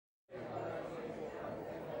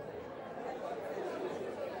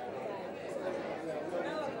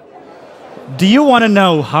Do you want to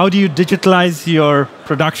know how do you digitalize your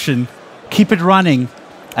production, keep it running,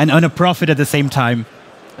 and earn a profit at the same time?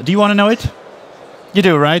 Do you want to know it? You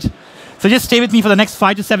do, right? So just stay with me for the next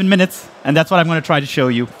 5 to 7 minutes, and that's what I'm going to try to show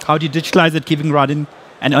you. How do you digitalize it, keep it running,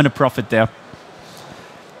 and earn a profit there?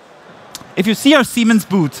 If you see our Siemens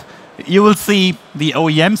booth, you will see the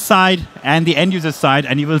OEM side and the end user side,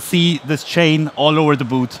 and you will see this chain all over the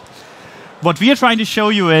booth. What we are trying to show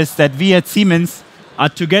you is that we at Siemens are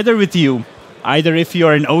together with you, either if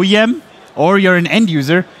you're an OEM or you're an end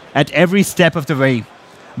user, at every step of the way,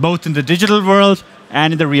 both in the digital world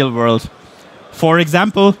and in the real world. For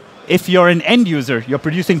example, if you're an end user, you're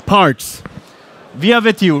producing parts, we are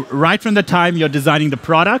with you right from the time you're designing the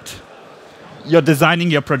product, you're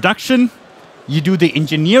designing your production, you do the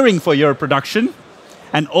engineering for your production,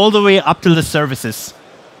 and all the way up to the services.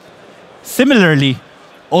 Similarly,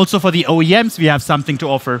 also for the OEMs, we have something to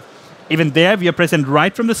offer. Even there, we are present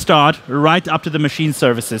right from the start, right up to the machine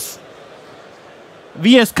services.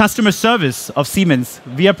 We, as customer service of Siemens,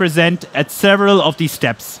 we are present at several of these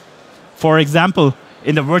steps. For example,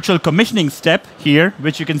 in the virtual commissioning step here,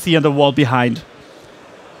 which you can see on the wall behind.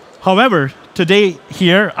 However, today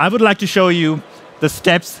here, I would like to show you the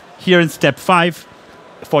steps here in step 5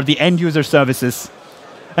 for the end user services.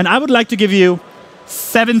 And I would like to give you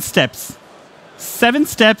 7 steps. 7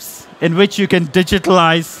 steps in which you can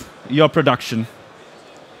digitalize your production.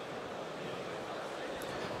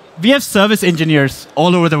 We have service engineers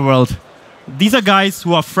all over the world. These are guys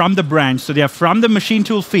who are from the branch, so they are from the machine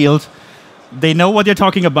tool field. They know what they're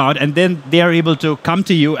talking about, and then they are able to come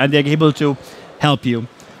to you and they're able to help you.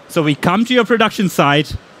 So we come to your production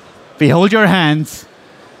site, we hold your hands,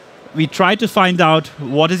 we try to find out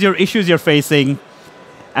what is your issues you're facing,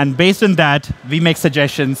 and based on that, we make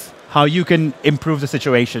suggestions how you can improve the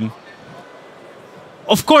situation.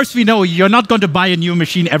 Of course, we know you're not going to buy a new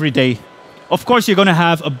machine every day. Of course, you're going to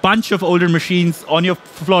have a bunch of older machines on your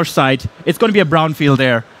floor site. It's going to be a brownfield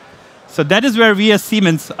there. So that is where we as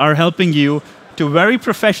Siemens are helping you to very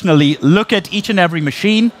professionally look at each and every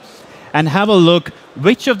machine and have a look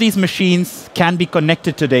which of these machines can be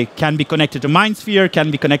connected today, can be connected to MindSphere,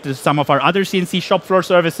 can be connected to some of our other CNC shop floor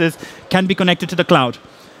services, can be connected to the cloud.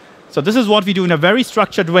 So this is what we do in a very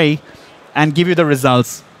structured way and give you the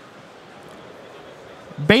results.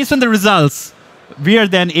 Based on the results, we are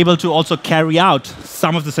then able to also carry out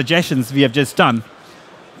some of the suggestions we have just done.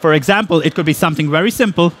 For example, it could be something very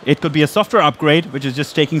simple. It could be a software upgrade, which is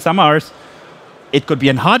just taking some hours. It could be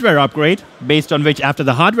a hardware upgrade, based on which after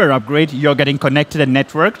the hardware upgrade, you're getting connected and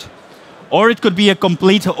networked. Or it could be a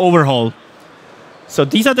complete overhaul. So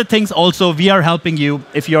these are the things also we are helping you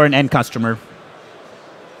if you're an end customer.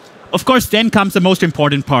 Of course, then comes the most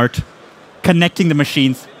important part, connecting the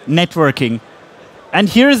machines, networking. And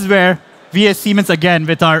here is where we as Siemens, again,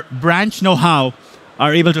 with our branch know-how,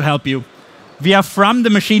 are able to help you. We are from the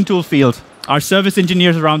machine tool field, our service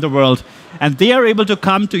engineers around the world, and they are able to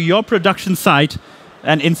come to your production site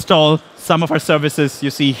and install some of our services you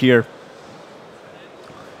see here.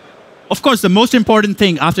 Of course, the most important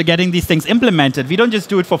thing after getting these things implemented, we don't just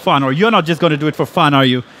do it for fun, or you're not just going to do it for fun, are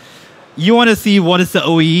you? You want to see what is the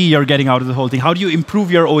OEE you're getting out of the whole thing. How do you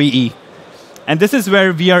improve your OEE? And this is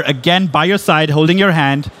where we are, again, by your side, holding your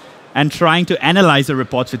hand, and trying to analyze the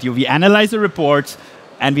reports with you. We analyze the reports,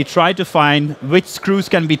 and we try to find which screws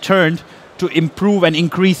can be turned to improve and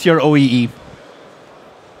increase your OEE.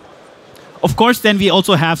 Of course, then we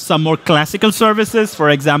also have some more classical services. For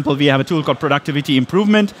example, we have a tool called Productivity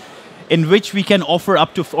Improvement, in which we can offer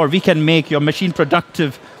up to, or we can make your machine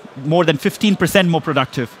productive more than 15% more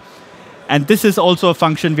productive. And this is also a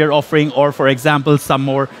function we are offering, or for example, some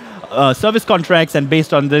more service contracts, and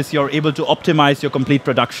based on this, you're able to optimize your complete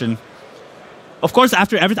production. Of course,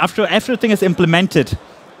 after everything is implemented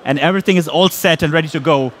and everything is all set and ready to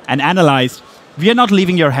go and analyzed, we are not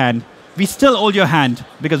leaving your hand. We still hold your hand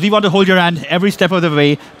because we want to hold your hand every step of the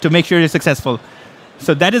way to make sure you're successful.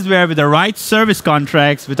 So that is where, with the right service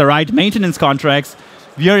contracts, with the right maintenance contracts,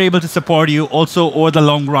 we are able to support you also over the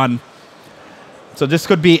long run. So this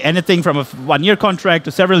could be anything from a 1-year contract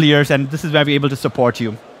to several years, and this is where we're able to support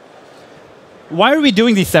you. Why are we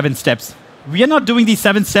doing these 7 steps? We are not doing these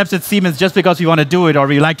 7 steps at Siemens just because we want to do it or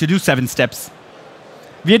we like to do 7 steps.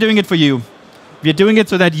 We are doing it for you. We are doing it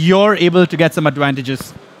so that you're able to get some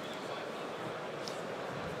advantages.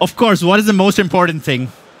 Of course, what is the most important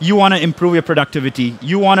thing? You want to improve your productivity.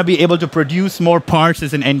 You want to be able to produce more parts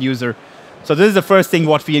as an end user. So this is the first thing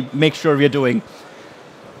what we make sure we are doing.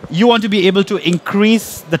 You want to be able to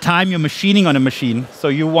increase the time you're machining on a machine. So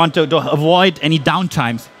you want to avoid any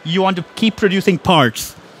downtimes. You want to keep producing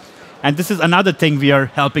parts. And this is another thing we are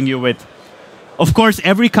helping you with. Of course,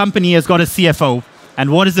 every company has got a CFO.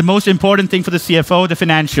 And what is the most important thing for the CFO? The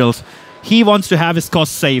financials. He wants to have his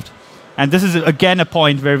costs saved. And this is, again, a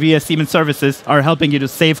point where we as Siemens Services are helping you to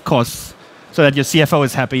save costs so that your CFO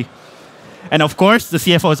is happy. And of course, the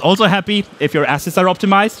CFO is also happy if your assets are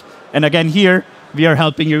optimized. And again, here, we are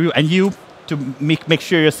helping you to make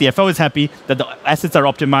sure your CFO is happy, that the assets are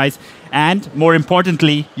optimized, and more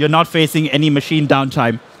importantly, you're not facing any machine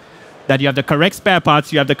downtime. That you have the correct spare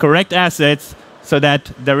parts, you have the correct assets, so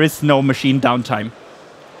that there is no machine downtime.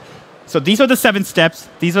 So these are the 7 steps.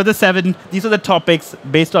 These are the topics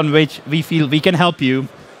based on which we feel we can help you.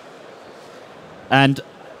 And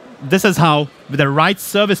this is how, with the right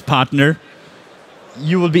service partner,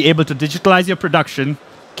 you will be able to digitalize your production,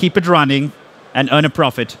 keep it running, and earn a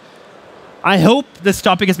profit. I hope this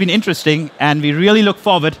topic has been interesting, and we really look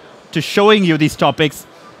forward to showing you these topics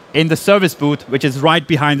in the service booth, which is right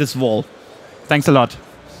behind this wall. Thanks a lot.